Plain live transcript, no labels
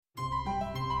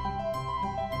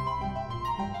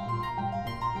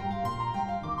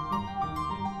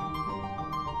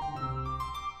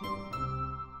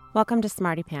Welcome to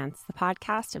Smarty Pants, the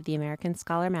podcast of the American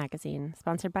Scholar magazine,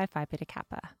 sponsored by Phi Beta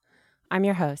Kappa. I'm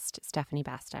your host, Stephanie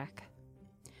Bastek.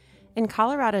 In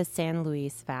Colorado's San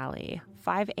Luis Valley,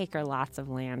 5-acre lots of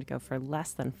land go for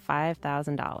less than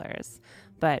 $5,000,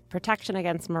 but protection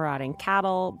against marauding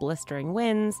cattle, blistering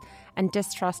winds, and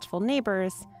distrustful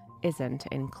neighbors isn't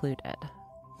included.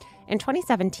 In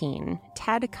 2017,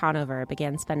 Ted Conover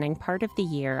began spending part of the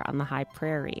year on the high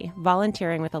prairie,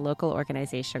 volunteering with a local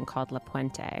organization called La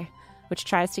Puente, which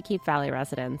tries to keep valley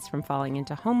residents from falling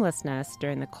into homelessness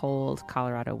during the cold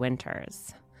Colorado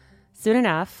winters. Soon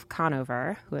enough,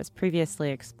 Conover, who has previously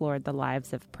explored the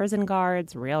lives of prison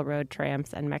guards, railroad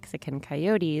tramps, and Mexican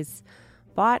coyotes,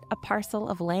 bought a parcel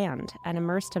of land and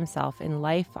immersed himself in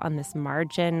life on this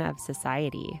margin of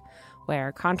society,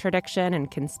 where contradiction and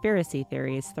conspiracy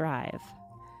theories thrive.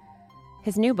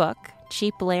 His new book,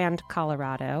 Cheap Land,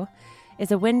 Colorado,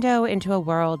 is a window into a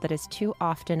world that is too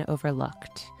often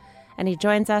overlooked, and he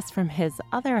joins us from his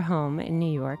other home in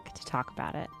New York to talk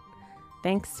about it.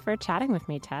 Thanks for chatting with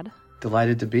me, Ted.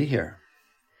 Delighted to be here.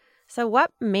 So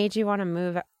what made you want to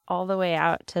move all the way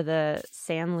out to the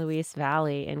San Luis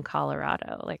Valley in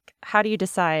Colorado? How do you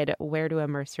decide where to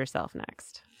immerse yourself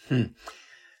next?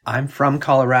 I'm from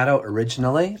Colorado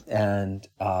originally and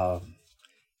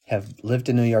have lived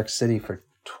in New York City for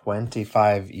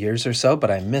 25 years or so, but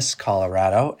I miss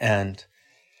Colorado. And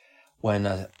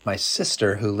when my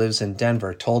sister, who lives in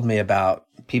Denver, told me about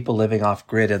people living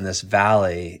off-grid in this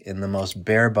valley in the most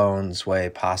bare-bones way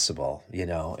possible,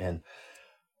 in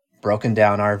broken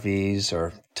down RVs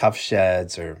or tough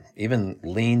sheds or even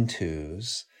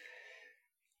lean-tos,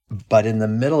 but in the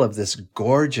middle of this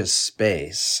gorgeous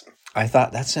space, I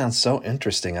thought, that sounds so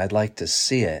interesting. I'd like to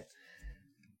see it.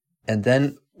 And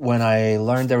then when I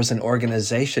learned there was an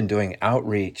organization doing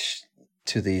outreach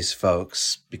to these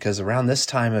folks, because around this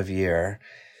time of year,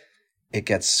 it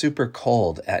gets super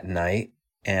cold at night,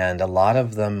 and a lot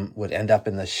of them would end up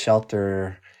in the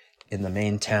shelter in the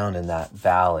main town in that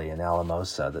valley in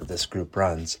Alamosa that this group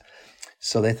runs.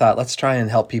 So they thought, let's try and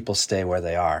help people stay where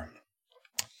they are.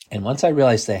 And once I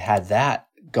realized they had that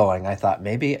going, I thought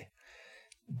maybe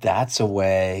that's a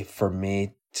way for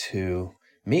me to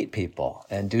meet people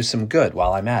and do some good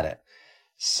while I'm at it.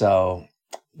 So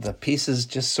the pieces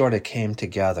just sort of came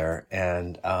together.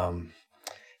 And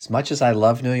as much as I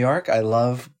love New York, I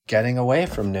love getting away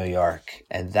from New York.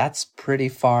 And that's pretty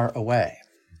far away.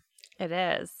 It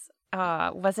is.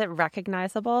 Was it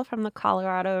recognizable from the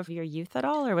Colorado of your youth at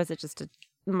all? Or was it just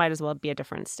might as well be a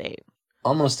different state?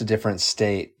 Almost a different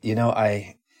state.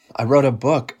 I wrote a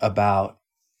book about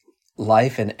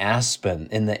life in Aspen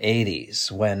in the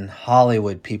 80s when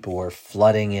Hollywood people were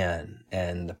flooding in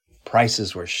and the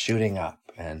prices were shooting up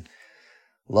and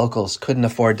locals couldn't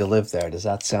afford to live there. Does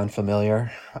that sound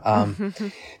familiar? And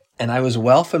I was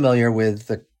well familiar with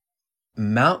the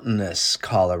mountainous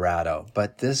Colorado,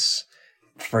 but this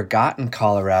forgotten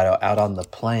Colorado out on the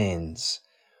plains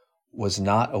was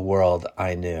not a world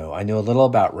I knew. I knew a little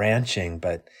about ranching,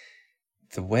 but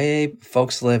the way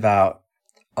folks live out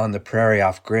on the prairie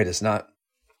off grid it's not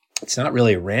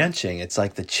really ranching. It's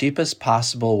like the cheapest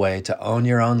possible way to own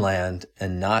your own land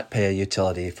and not pay a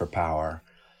utility for power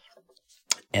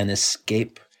and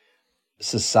escape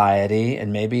society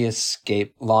and maybe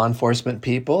escape law enforcement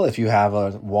people if you have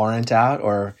a warrant out,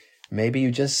 or maybe you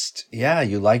just,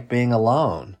 you like being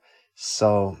alone.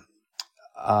 So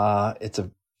it's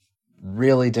a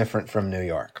really different from New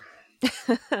York.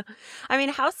 I mean,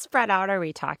 how spread out are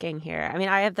we talking here? I mean,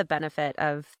 I have the benefit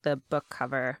of the book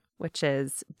cover, which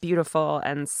is beautiful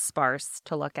and sparse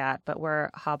to look at, but we're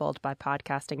hobbled by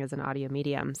podcasting as an audio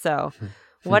medium. So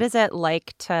what is it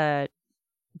like to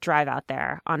drive out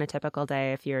there on a typical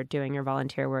day if you're doing your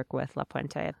volunteer work with La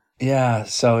Puente? Yeah,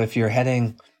 so if you're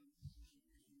heading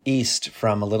east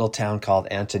from a little town called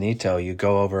Antonito, you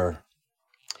go over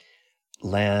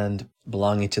land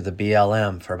belonging to the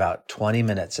BLM for about 20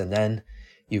 minutes, and then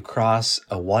you cross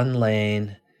a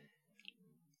one-lane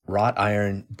wrought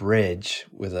iron bridge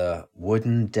with a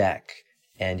wooden deck,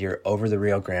 and you're over the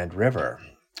Rio Grande River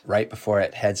right before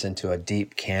it heads into a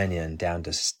deep canyon down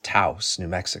to Taos, New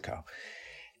Mexico.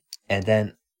 And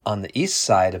then on the east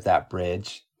side of that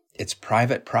bridge, it's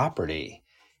private property,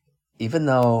 even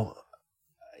though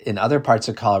in other parts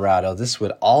of Colorado, this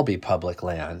would all be public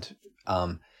land.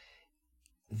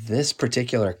 This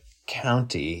particular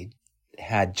county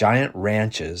had giant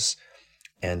ranches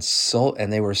and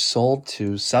they were sold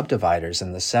to subdividers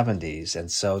in the 70s.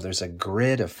 And so there's a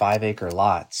grid of 5-acre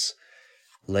lots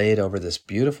laid over this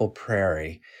beautiful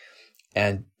prairie,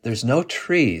 and there's no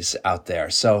trees out there.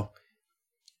 So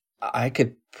I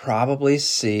could probably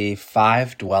see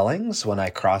 5 dwellings when I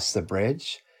crossed the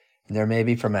bridge. They're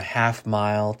maybe from a half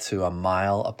mile to a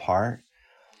mile apart.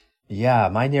 Yeah,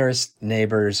 my nearest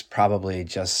neighbor's probably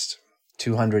just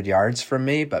 200 yards from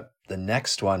me, but the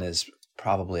next one is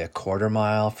probably a quarter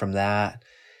mile from that.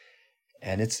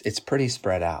 And it's pretty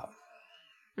spread out.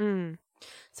 Mm.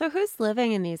 So who's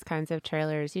living in these kinds of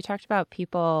trailers? You talked about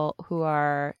people who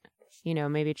are,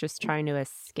 maybe just trying to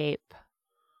escape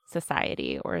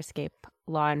society or escape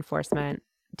law enforcement.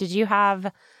 Did you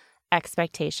have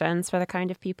expectations for the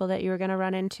kind of people that you were going to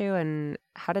run into, and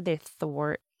how did they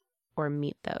thwart or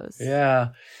meet those? Yeah.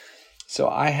 So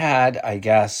I had, I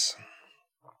guess,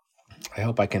 I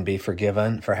hope I can be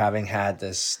forgiven for having had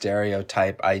this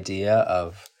stereotype idea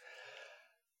of,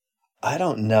 I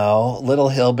don't know, little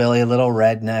hillbilly, little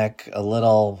redneck, a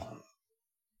little,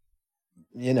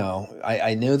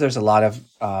 I knew there's a lot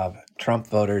of Trump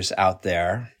voters out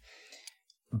there,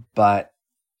 but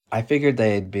I figured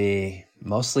they'd be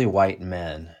mostly white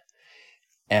men.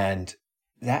 And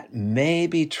that may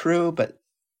be true, but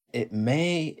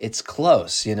it's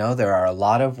close. There are a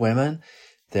lot of women.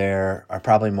 There are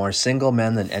probably more single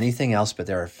men than anything else, but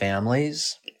there are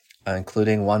families,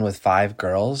 including one with 5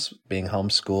 girls being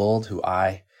homeschooled who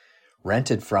I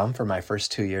rented from for my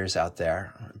first 2 years out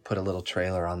there, put a little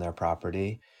trailer on their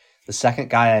property. The second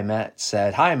guy I met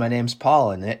said, "Hi, my name's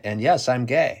Paul, and yes, I'm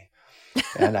gay."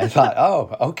 And I thought,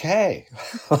 oh, okay,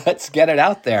 let's get it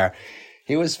out there.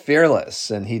 He was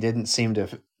fearless, and he didn't seem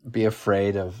to be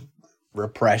afraid of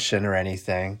repression or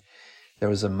anything. There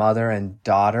was a mother and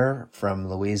daughter from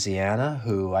Louisiana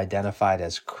who identified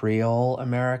as Creole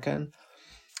American.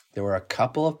 There were a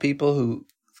couple of people who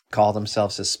call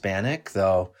themselves Hispanic,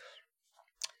 though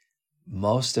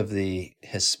most of the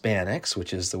Hispanics,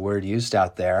 which is the word used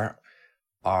out there,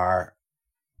 are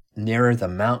nearer the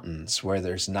mountains where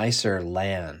there's nicer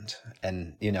land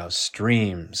and,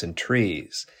 streams and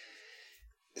trees.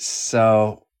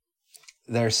 So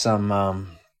there's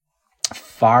some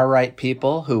far-right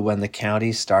people who, when the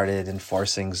county started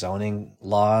enforcing zoning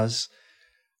laws,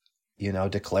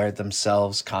 declared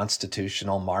themselves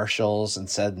constitutional marshals and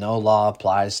said no law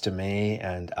applies to me.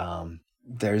 And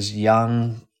there's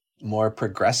young, more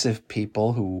progressive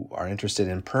people who are interested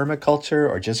in permaculture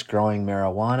or just growing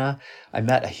marijuana. I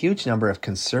met a huge number of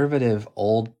conservative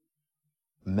old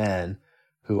men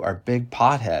who are big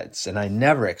potheads, and I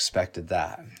never expected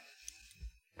that.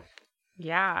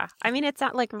 Yeah. I mean, it's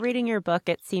not like reading your book.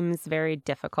 It seems very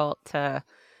difficult to,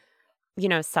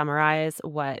 summarize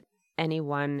what any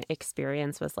one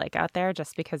experience was like out there,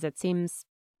 just because it seems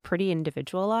pretty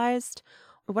individualized.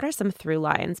 What are some through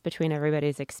lines between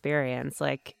everybody's experience?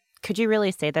 Like, could you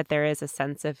really say that there is a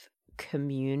sense of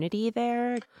community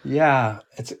there? Yeah,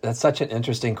 that's such an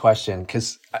interesting question,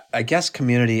 because I guess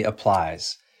community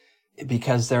applies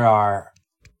because there are,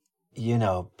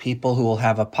 people who will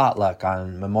have a potluck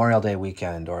on Memorial Day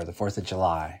weekend or the 4th of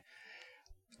July.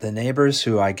 The neighbors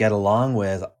who I get along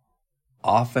with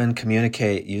often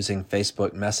communicate using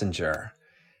Facebook Messenger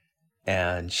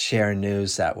and share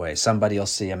news that way. Somebody will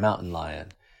see a mountain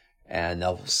lion and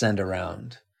they'll send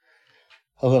around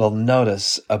a little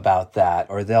notice about that,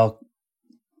 or they'll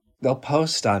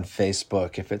post on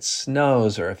Facebook if it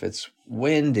snows or if it's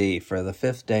windy for the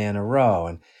 5th day in a row,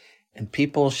 and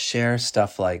people share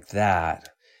stuff like that.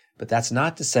 But that's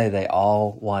not to say they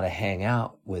all want to hang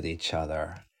out with each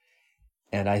other.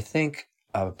 And I think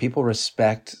people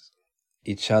respect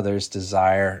each other's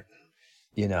desire,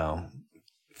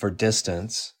 for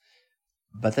distance,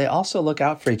 but they also look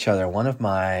out for each other. One of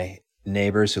my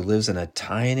neighbors who lives in a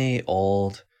tiny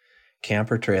old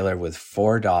camper trailer with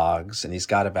 4 dogs, and he's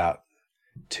got about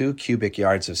 2 cubic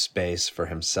yards of space for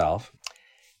himself,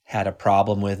 had a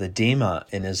problem with edema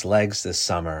in his legs this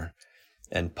summer.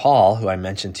 And Paul, who I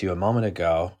mentioned to you a moment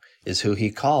ago, is who he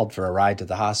called for a ride to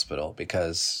the hospital,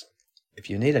 because if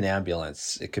you need an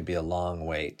ambulance, it could be a long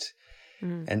wait.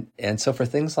 And so for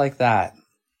things like that,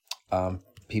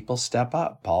 people step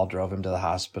up. Paul drove him to the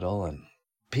hospital, and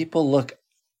people look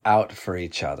out for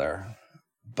each other,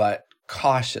 but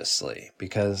cautiously,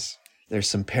 because there's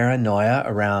some paranoia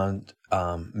around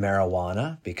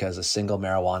marijuana, because a single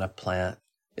marijuana plant,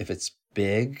 if it's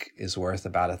big, is worth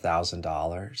about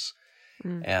 $1,000.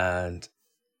 And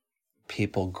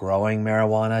people growing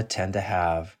marijuana tend to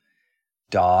have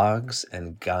dogs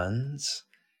and guns,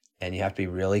 and you have to be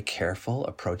really careful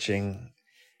approaching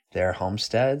their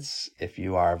homesteads if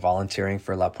you are volunteering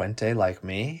for La Puente like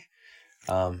me.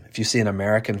 If you see an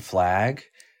American flag,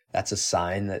 that's a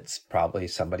sign that's probably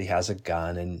somebody has a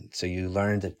gun. And so you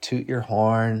learn to toot your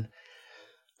horn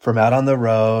from out on the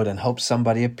road and hope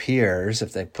somebody appears.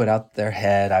 If they put out their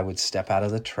head, I would step out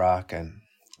of the truck and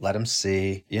let them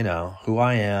see, who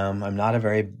I am. I'm not a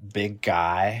very big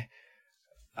guy.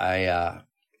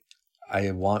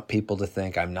 I want people to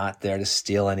think I'm not there to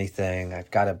steal anything.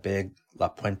 I've got a big La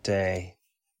Puente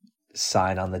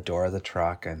sign on the door of the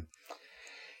truck.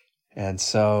 And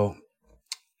so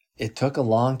it took a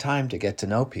long time to get to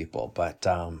know people. But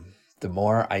the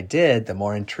more I did, the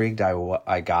more intrigued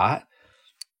I got.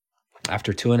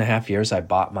 After 2.5 years, I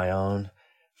bought my own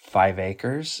 5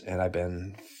 acres, and I've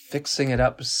been fixing it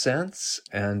up since.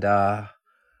 And I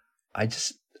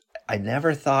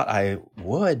never thought I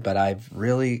would, but I've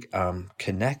really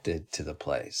connected to the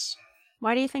place.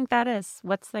 Why do you think that is?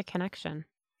 What's the connection?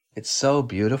 It's so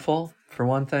beautiful, for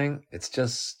one thing. It's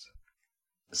just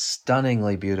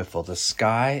stunningly beautiful. The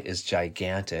sky is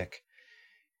gigantic,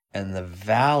 and the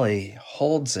valley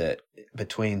holds it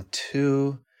between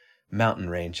 2 mountain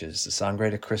ranges, the Sangre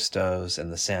de Cristos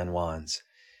and the San Juans.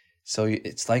 So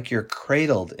it's like you're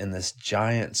cradled in this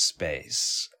giant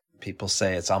space. People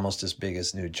say it's almost as big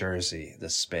as New Jersey,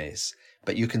 this space.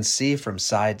 But you can see from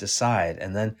side to side.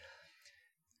 And then,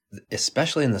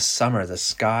 especially in the summer, the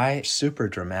sky, super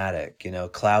dramatic.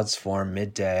 Clouds form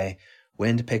midday,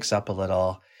 wind picks up a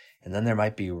little, and then there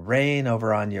might be rain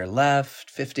over on your left,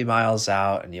 50 miles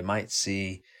out, and you might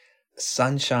see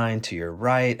sunshine to your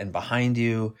right, and behind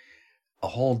you, a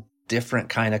whole different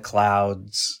kind of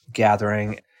clouds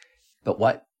gathering. But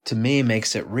what, to me,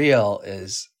 makes it real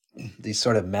is these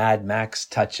sort of Mad Max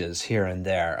touches here and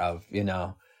there of,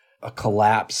 a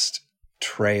collapsed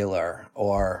trailer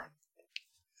or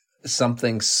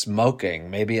something smoking.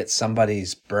 Maybe it's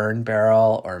somebody's burn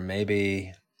barrel, or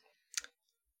maybe,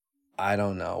 I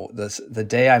don't know. The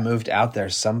day I moved out there,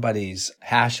 somebody's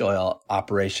hash oil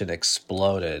operation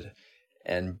exploded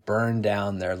and burned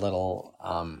down their little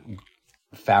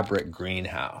fabric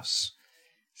greenhouse.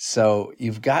 So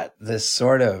you've got this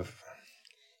sort of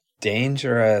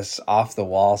dangerous,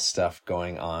 off-the-wall stuff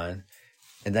going on,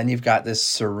 and then you've got this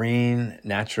serene,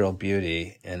 natural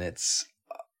beauty, and it's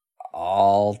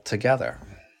all together.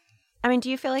 I mean, do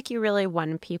you feel like you really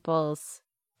won people's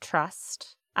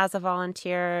trust as a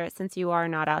volunteer, since you are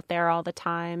not out there all the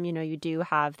time? You do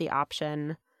have the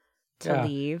option to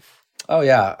leave. Oh,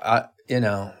 yeah.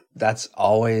 That's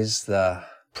always the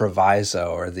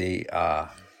proviso, or the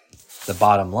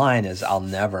bottom line is I'll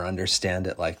never understand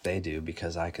it like they do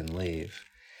because I can leave.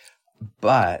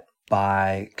 But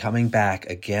by coming back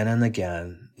again and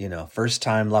again, first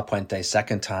time La Puente,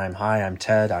 second time, hi, I'm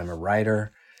Ted, I'm a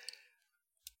writer.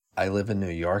 I live in New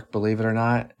York, believe it or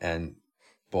not. And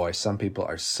boy, some people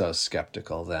are so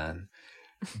skeptical then.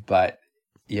 But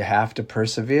you have to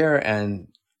persevere. And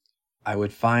I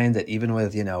would find that even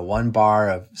with, 1 bar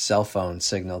of cell phone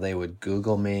signal, they would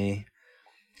Google me,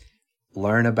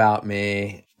 learn about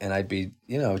me, and I'd be,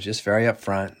 just very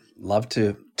upfront. Love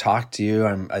to talk to you.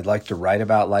 I'd like to write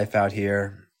about life out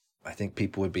here. I think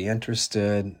people would be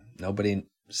interested. Nobody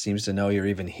seems to know you're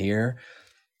even here.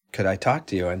 Could I talk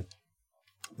to you? And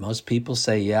most people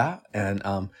say yeah, and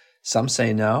some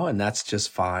say no, and that's just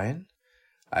fine.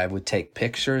 I would take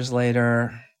pictures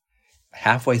later.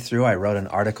 Halfway through, I wrote an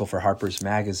article for Harper's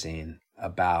Magazine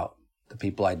about the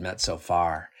people I'd met so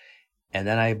far. And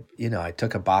then I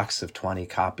took a box of 20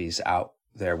 copies out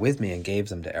there with me and gave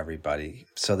them to everybody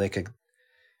so they could,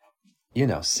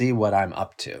 see what I'm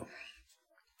up to.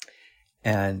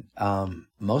 And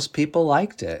most people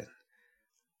liked it.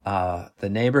 The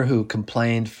neighbor who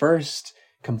complained first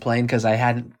complained because I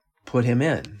hadn't put him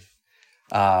in.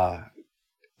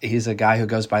 He's a guy who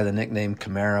goes by the nickname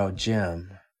Camaro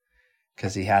Jim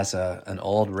because he has an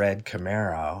old red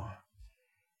Camaro.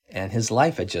 And his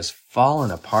life had just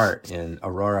fallen apart in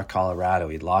Aurora, Colorado.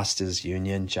 He'd lost his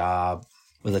union job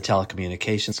with a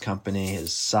telecommunications company.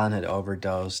 His son had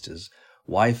overdosed. His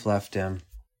wife left him.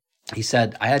 He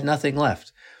said, I had nothing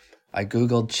left. I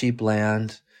Googled cheap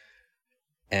land,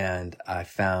 and I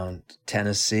found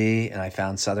Tennessee, and I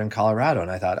found southern Colorado.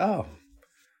 And I thought, oh,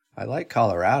 I like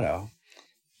Colorado.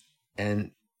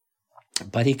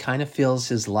 But he kind of feels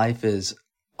his life is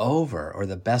over, or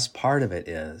the best part of it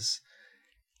is.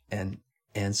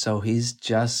 And so he's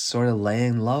just sort of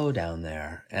laying low down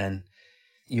there. And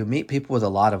you meet people with a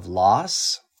lot of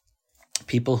loss,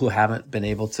 people who haven't been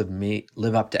able to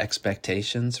live up to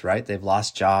expectations, right? They've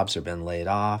lost jobs or been laid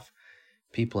off,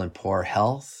 people in poor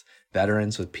health,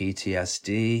 veterans with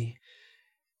PTSD.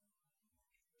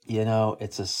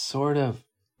 It's a sort of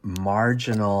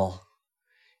marginal,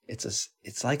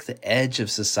 it's like the edge of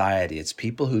society. It's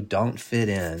people who don't fit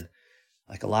in.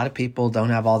 Like a lot of people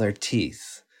don't have all their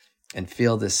teeth and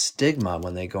feel this stigma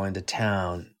when they go into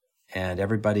town and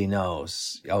everybody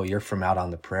knows, oh, you're from out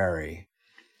on the prairie.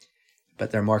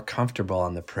 But they're more comfortable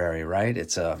on the prairie, right?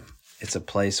 It's a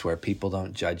place where people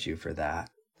don't judge you for that.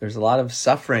 there's a lot of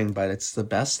suffering, but it's the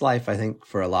best life, I think,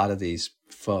 for a lot of these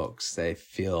folks. They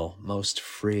feel most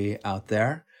free out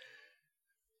there,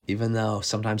 even though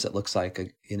sometimes it looks like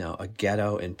a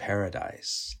ghetto in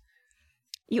paradise.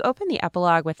 You open the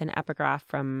epilogue with an epigraph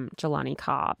from Jelani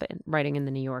Cobb, writing in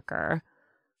The New Yorker.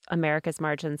 America's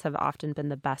margins have often been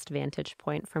the best vantage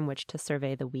point from which to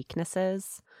survey the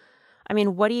weaknesses. I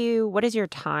mean, what has your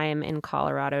time in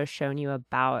Colorado shown you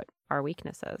about our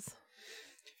weaknesses?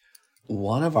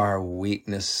 One of our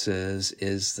weaknesses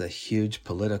is the huge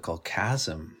political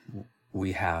chasm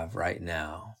we have right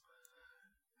now.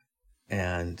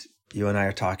 And you and I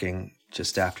are talking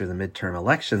just after the midterm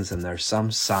elections, and there's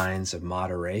some signs of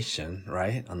moderation,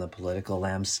 right, on the political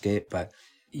landscape. But,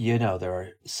 there are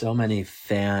so many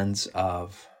fans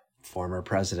of former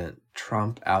President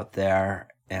Trump out there,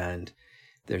 and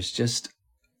there's just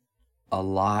a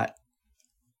lot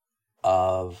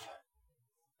of,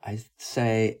 I'd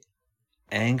say,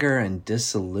 anger and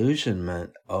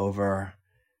disillusionment over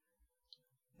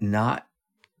not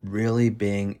really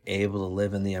being able to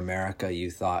live in the America you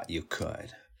thought you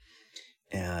could.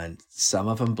 And some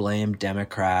of them blame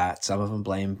Democrats, some of them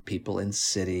blame people in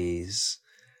cities.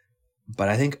 But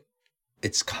I think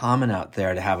it's common out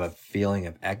there to have a feeling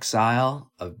of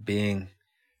exile, of being,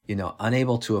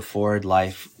 unable to afford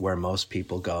life where most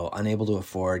people go, unable to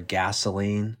afford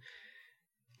gasoline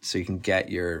so you can get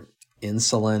your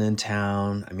insulin in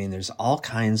town. I mean, there's all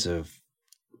kinds of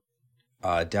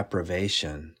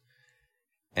deprivation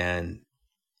and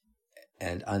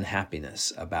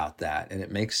unhappiness about that. And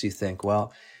it makes you think,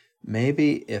 well,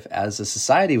 maybe if as a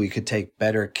society we could take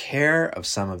better care of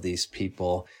some of these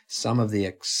people, some of the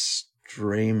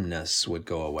extremeness would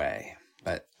go away.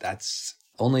 But that's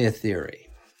only a theory.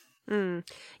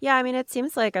 Yeah, I mean, it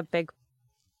seems like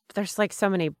there's like so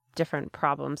many different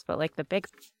problems, but like the big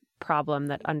problem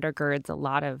that undergirds a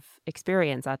lot of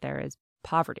experience out there is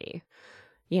poverty.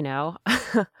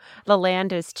 The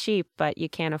land is cheap, but you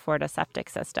can't afford a septic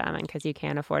system. And because you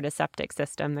can't afford a septic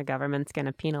system, the government's going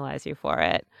to penalize you for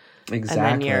it. Exactly.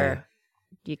 And then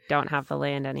you don't have the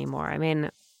land anymore. I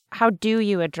mean, how do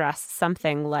you address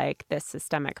something like this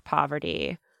systemic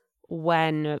poverty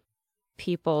when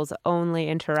people's only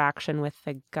interaction with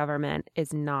the government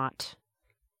is not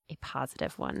a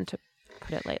positive one, to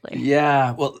put it lightly?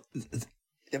 Yeah. Well,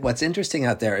 what's interesting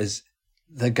out there is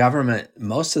the government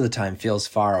most of the time feels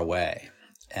far away.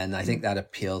 And I think that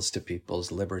appeals to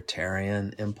people's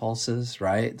libertarian impulses,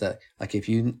 right? Like if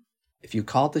you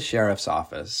called the sheriff's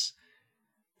office,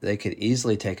 they could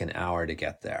easily take an hour to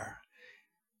get there.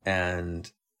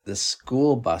 And the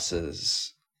school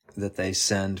buses that they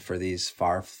send for these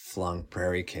far-flung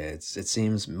prairie kids, it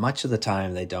seems much of the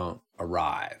time they don't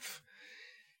arrive.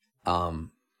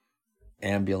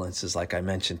 Ambulances, like I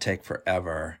mentioned, take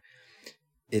forever.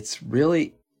 It's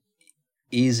really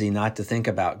easy not to think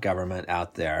about government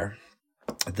out there,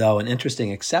 though an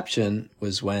interesting exception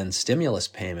was when stimulus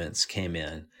payments came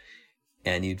in,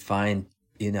 and you'd find,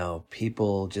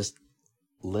 people just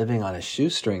living on a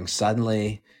shoestring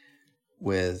suddenly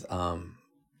with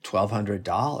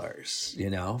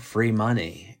 $1,200, free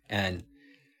money. And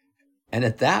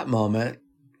at that moment,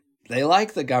 they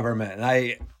like the government. And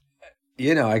I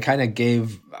kind of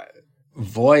gave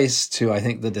voice to, I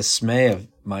think, the dismay of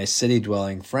my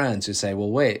city-dwelling friends who say, well,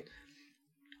 wait,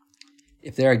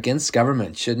 if they're against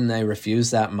government, shouldn't they refuse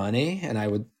that money? And I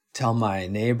would tell my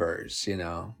neighbors,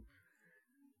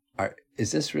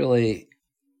 is this really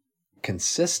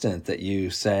consistent that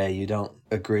you say you don't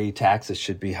agree taxes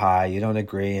should be high, you don't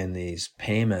agree in these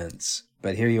payments,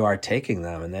 but here you are taking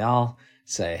them? And they all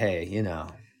say, hey,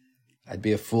 I'd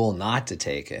be a fool not to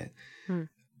take it.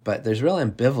 But there's real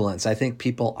ambivalence. I think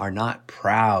people are not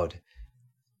proud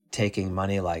taking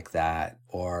money like that,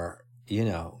 or,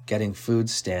 getting food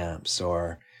stamps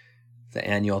or the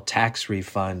annual tax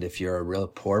refund. If you're a real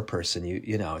poor person,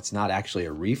 it's not actually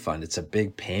a refund. It's a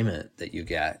big payment that you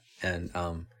get. And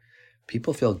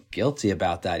people feel guilty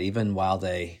about that, even while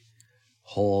they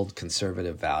hold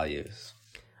conservative values.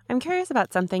 I'm curious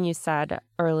about something you said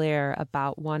earlier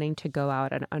about wanting to go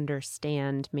out and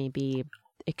understand maybe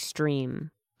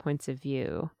extreme points of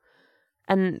view.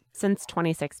 And since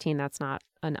 2016, that's not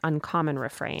an uncommon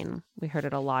refrain. We heard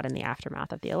it a lot in the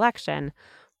aftermath of the election,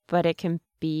 but it can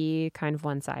be kind of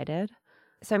one-sided.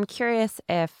 So I'm curious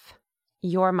if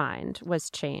your mind was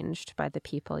changed by the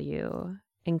people you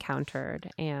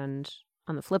encountered, and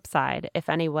on the flip side, if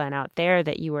anyone out there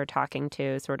that you were talking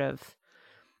to sort of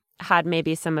had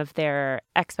maybe some of their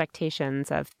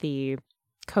expectations of the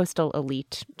coastal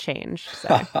elite changed.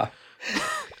 So.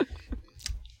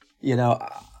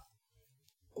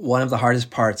 One of the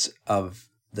hardest parts of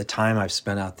the time I've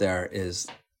spent out there is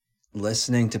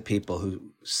listening to people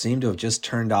who seem to have just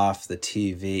turned off the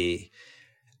TV,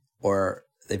 or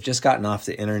they've just gotten off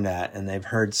the internet and they've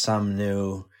heard some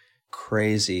new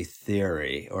crazy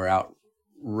theory or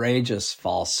outrageous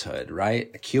falsehood,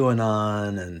 right?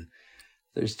 QAnon, and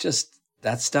there's just,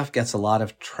 that stuff gets a lot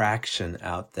of traction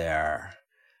out there.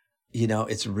 You know,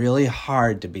 it's really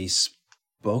hard to be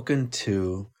spoken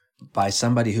to by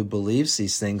somebody who believes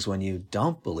these things when you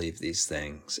don't believe these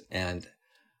things. And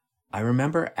I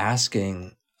remember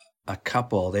asking a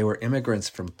couple, they were immigrants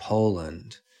from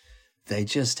Poland. They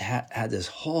just had this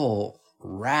whole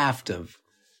raft of,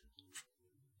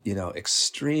 you know,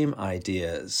 extreme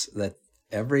ideas that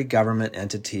every government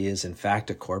entity is in fact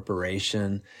a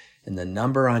corporation, and the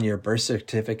number on your birth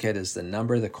certificate is the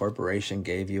number the corporation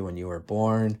gave you when you were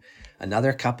born.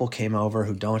 Another couple came over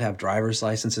who don't have driver's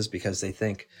licenses because they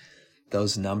think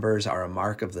those numbers are a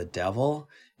mark of the devil,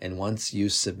 and once you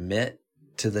submit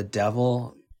to the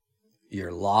devil,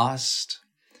 you're lost.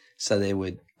 So they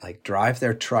would like drive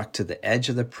their truck to the edge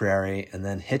of the prairie and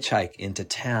then hitchhike into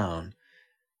town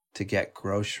to get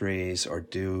groceries or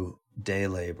do day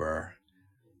labor.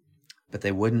 But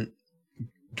they wouldn't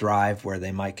drive where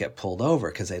they might get pulled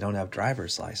over because they don't have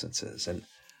driver's licenses. And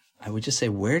I would just say,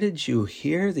 where did you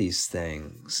hear these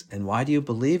things and why do you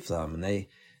believe them? And they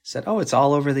said, oh, it's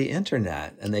all over the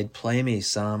internet. And they'd play me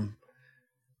some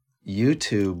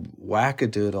YouTube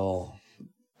wackadoodle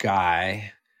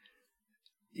guy,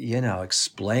 you know,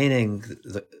 explaining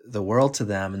the world to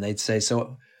them. And they'd say,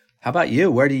 so how about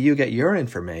you? Where do you get your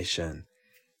information?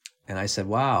 And I said,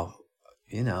 wow,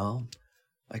 you know,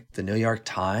 like the New York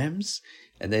Times.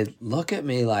 And they'd look at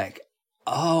me like,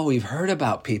 oh, we've heard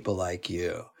about people like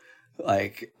you.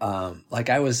 Like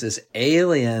I was this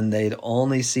alien they'd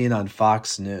only seen on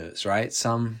Fox News, right?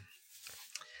 Some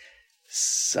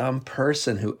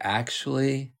person who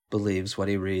actually believes what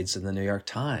he reads in the New York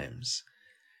Times.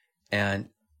 And,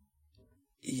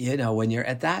 you know, when you're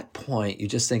at that point, you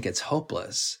just think it's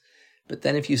hopeless. But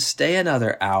then if you stay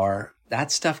another hour,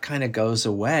 that stuff kind of goes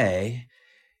away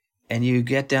and you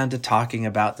get down to talking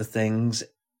about the things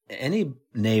any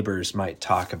neighbors might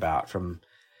talk about, from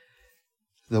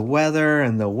the weather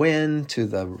and the wind to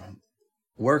the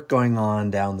work going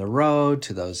on down the road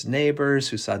to those neighbors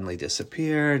who suddenly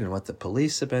disappeared and what the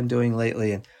police have been doing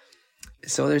lately. And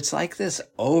so it's like this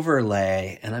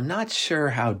overlay, and I'm not sure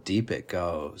how deep it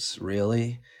goes,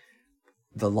 really.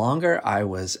 The longer I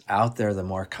was out there, the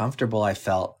more comfortable I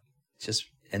felt, just,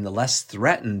 and the less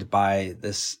threatened by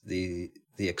the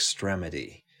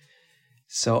extremity.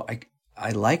 So I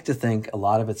like to think a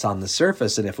lot of it's on the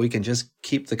surface, and if we can just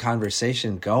keep the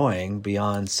conversation going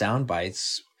beyond sound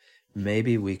bites,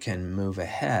 maybe we can move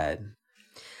ahead.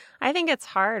 I think it's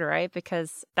hard, right?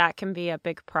 Because that can be a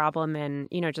big problem in,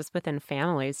 you know, just within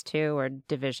families too, where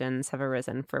divisions have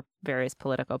arisen for various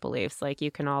political beliefs. Like you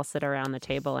can all sit around the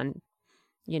table and,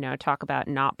 you know, talk about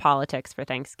not politics for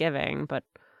Thanksgiving, but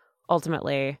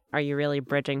ultimately, are you really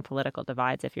bridging political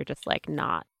divides if you're just like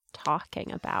not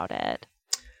talking about it?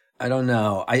 I don't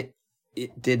know.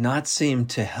 It did not seem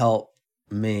to help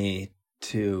me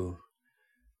to,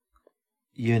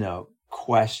 you know,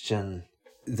 question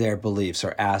their beliefs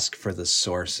or ask for the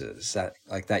sources.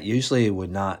 That usually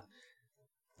would not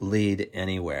lead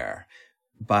anywhere.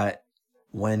 But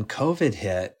when COVID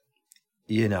hit,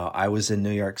 you know, I was in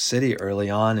New York City early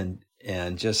on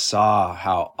and just saw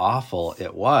how awful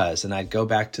it was. And I'd go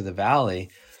back to the Valley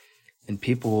and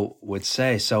people would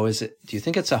say, so do you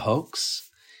think it's a hoax?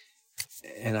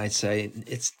 And I'd say,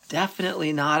 it's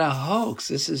definitely not a hoax.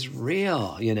 This is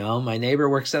real. You know, my neighbor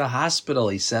works at a hospital.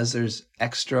 He says there's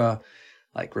extra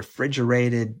like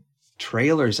refrigerated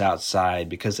trailers outside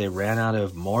because they ran out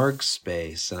of morgue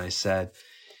space. And I said,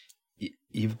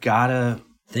 you've got to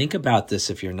think about this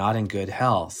if you're not in good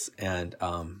health. And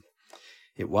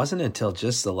it wasn't until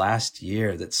just the last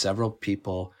year that several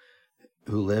people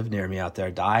who live near me out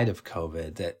there died of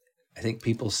COVID that I think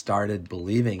people started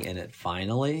believing in it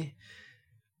finally.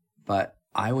 But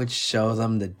I would show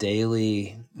them the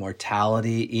daily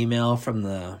mortality email from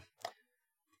the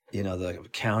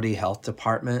county health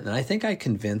department. And I think I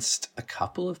convinced a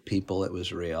couple of people it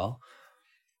was real.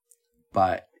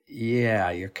 But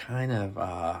yeah, you're kind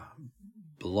of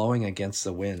blowing against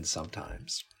the wind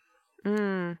sometimes.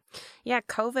 Yeah,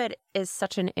 COVID is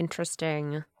such an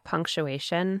interesting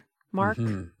punctuation mark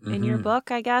in your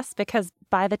book, I guess, because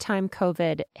by the time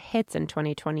COVID hits in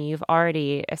 2020, you've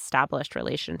already established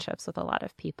relationships with a lot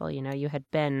of people. You know, you had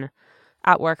been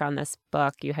at work on this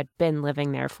book. You had been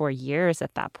living there for years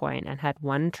at that point and had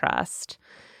won trust.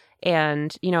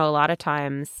 And, you know, a lot of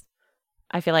times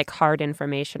I feel like hard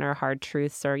information or hard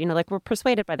truths or, like we're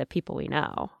persuaded by the people we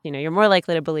know. You're more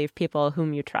likely to believe people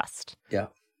whom you trust. Yeah,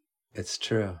 it's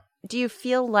true. Do you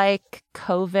feel like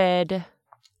COVID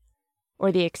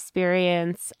or the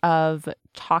experience of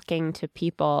talking to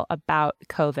people about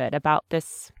COVID, about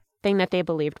this thing that they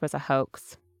believed was a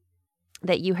hoax,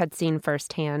 that you had seen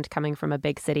firsthand coming from a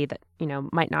big city that,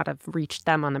 might not have reached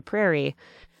them on the prairie,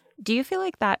 do you feel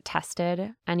like that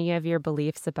tested any of your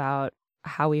beliefs about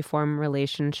how we form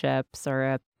relationships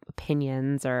or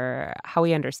opinions or how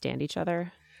we understand each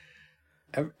other?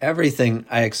 Everything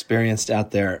I experienced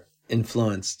out there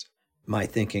influenced my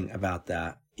thinking about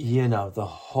that. The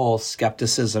whole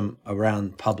skepticism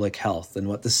around public health and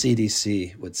what the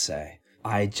CDC would say.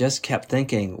 I just kept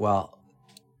thinking, well,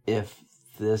 if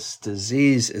this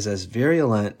disease is as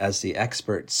virulent as the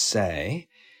experts say,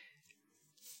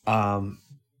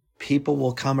 people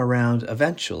will come around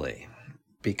eventually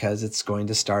because it's going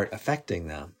to start affecting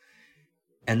them.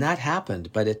 And that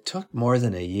happened, but it took more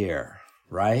than a year,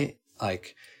 right?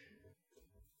 Like,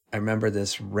 I remember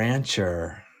this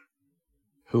rancher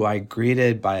who I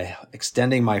greeted by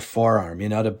extending my forearm,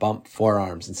 to bump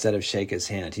forearms instead of shake his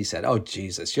hand. He said, "Oh,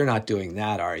 Jesus, you're not doing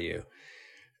that, are you?"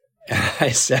 And I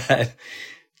said,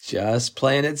 "Just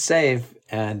playing it safe."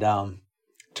 And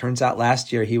turns out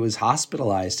last year he was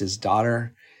hospitalized. His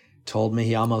daughter told me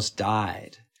he almost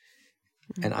died.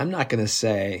 And I'm not going to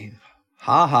say,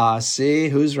 see,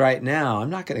 who's right now? I'm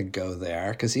not going to go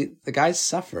there because the guy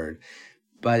suffered.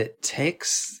 But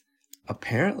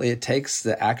apparently it takes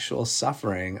the actual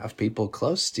suffering of people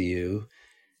close to you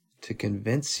to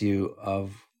convince you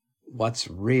of what's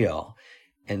real.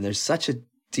 And there's such a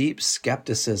deep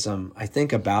skepticism, I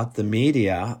think, about the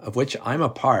media, of which I'm a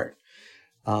part,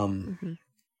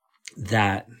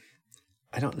 that,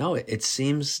 I don't know, it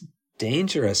seems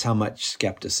dangerous how much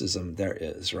skepticism there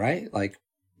is, right? Like,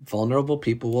 vulnerable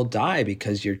people will die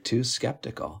because you're too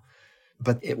skeptical.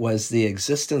 But it was the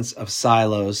existence of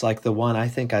silos like the one I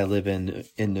think I live in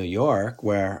New York,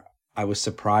 where I was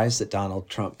surprised that Donald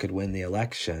Trump could win the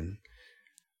election,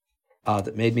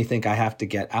 that made me think I have to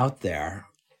get out there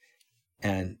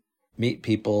and meet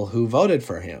people who voted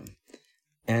for him.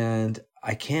 And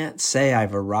I can't say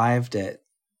I've arrived at,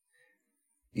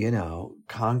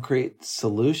 concrete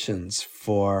solutions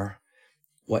for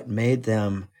what made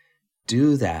them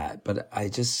do that. But I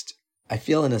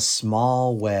feel in a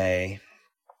small way,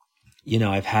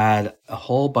 I've had a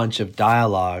whole bunch of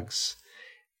dialogues,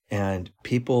 and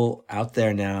people out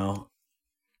there now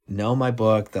know my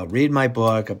book. They'll read my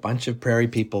book. A bunch of Prairie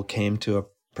people came to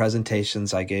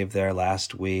presentations I gave there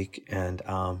last week. And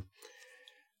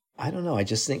I don't know. I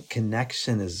just think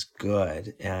connection is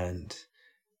good. And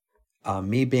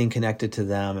me being connected to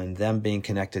them and them being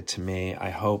connected to me, I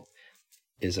hope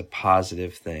is a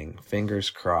positive thing. Fingers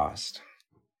crossed.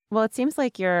 Well, it seems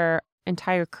like your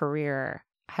entire career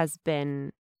has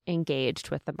been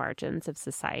engaged with the margins of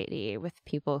society, with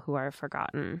people who are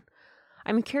forgotten.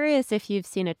 I'm curious if you've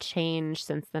seen a change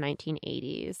since the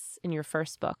 1980s in your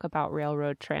first book about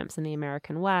railroad tramps in the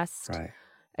American West. Right.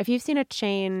 If you've seen a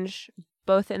change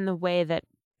both in the way that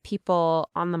people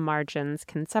on the margins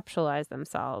conceptualize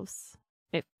themselves,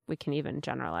 if we can even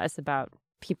generalize about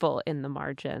people in the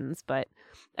margins, but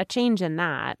a change in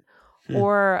that,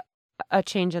 or a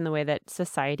change in the way that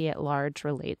society at large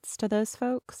relates to those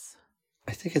folks?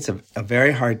 I think it's a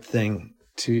very hard thing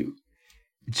to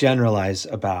generalize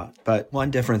about, but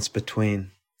one difference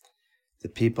between the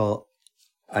people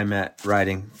I met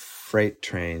riding freight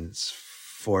trains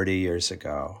 40 years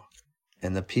ago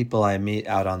and the people I meet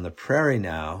out on the prairie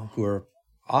now, who are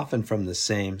often from the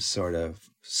same sort of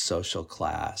social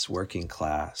class, working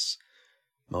class,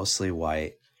 mostly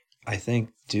white, I think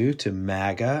due to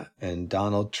MAGA and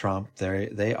Donald Trump,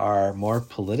 they are more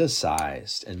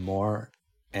politicized and more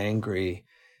angry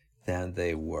than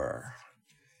they were.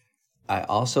 I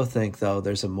also think, though,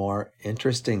 there's a more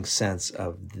interesting sense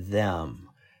of them.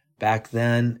 Back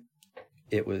then,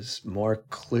 it was more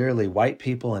clearly white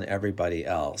people and everybody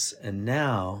else. And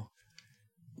now,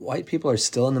 white people are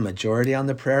still in the majority on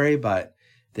the prairie, but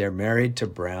they're married to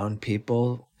brown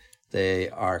people. They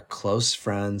are close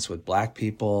friends with black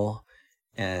people.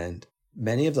 And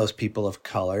many of those people of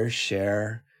color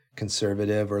share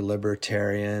conservative or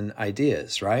libertarian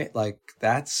ideas, right? Like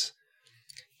that's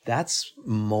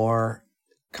more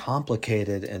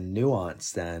complicated and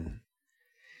nuanced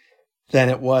than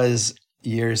it was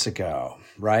years ago,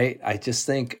 right? I just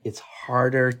think it's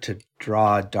harder to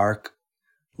draw dark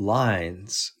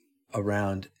lines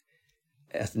around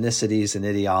ethnicities and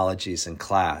ideologies and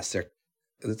class.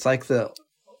 It's like the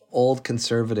old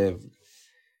conservative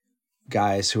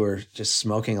guys who are just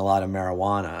smoking a lot of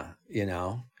marijuana,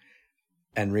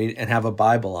 and read and have a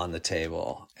Bible on the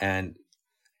table. And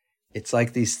it's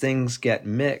like these things get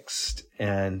mixed,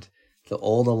 and the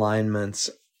old alignments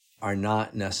are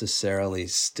not necessarily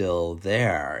still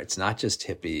there. It's not just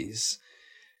hippies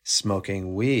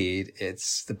smoking weed.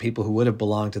 It's the people who would have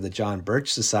belonged to the John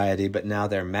Birch Society, but now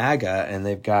they're MAGA, and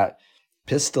they've got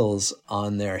pistols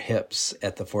on their hips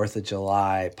at the 4th of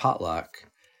July potluck,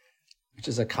 which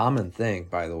is a common thing,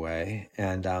 by the way.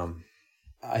 And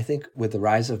I think with the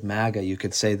rise of MAGA, you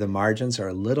could say the margins are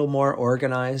a little more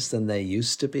organized than they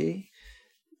used to be.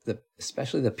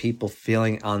 Especially the people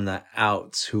feeling on the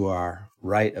outs who are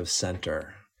right of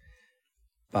center.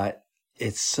 But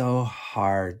it's so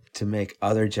hard to make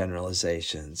other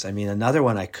generalizations. I mean, another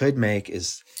one I could make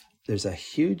is there's a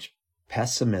huge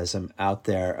pessimism out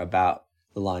there about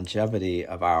the longevity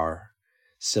of our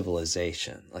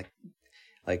civilization.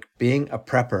 Like being a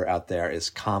prepper out there is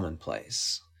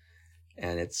commonplace.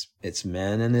 And it's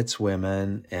men and it's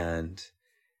women, and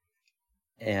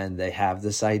they have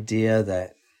this idea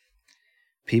that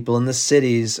people in the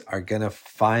cities are going to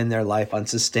find their life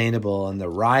unsustainable, and the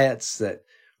riots that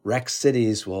wreck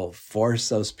cities will force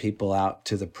those people out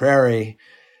to the prairie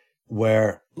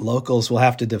where locals will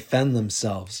have to defend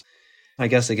themselves, I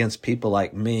guess, against people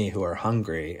like me who are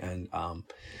hungry and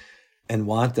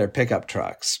want their pickup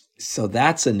trucks. So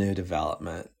that's a new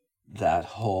development, that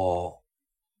whole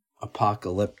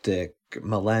apocalyptic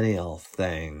millennial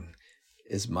thing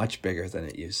is much bigger than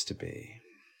it used to be.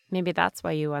 Maybe that's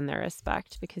why you won their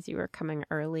respect, because you were coming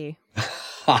early.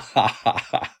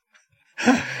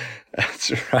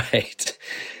 That's right.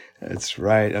 That's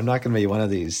right. I'm not going to be one of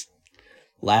these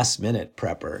last-minute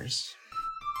preppers.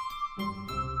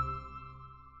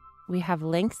 We have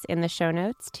links in the show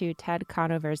notes to Ted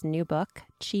Conover's new book,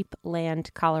 Cheap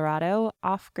Land, Colorado,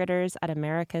 Off-Gridders at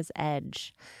America's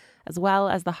Edge, as well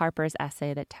as the Harper's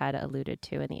essay that Ted alluded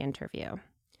to in the interview.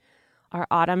 Our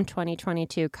autumn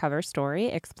 2022 cover story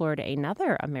explored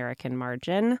another American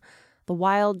margin, the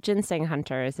wild ginseng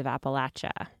hunters of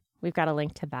Appalachia. We've got a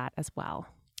link to that as well.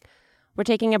 We're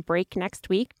taking a break next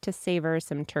week to savor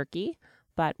some turkey,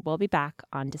 but we'll be back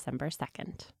on December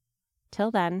 2nd. Till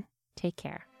then, take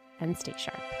care and stay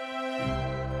sharp.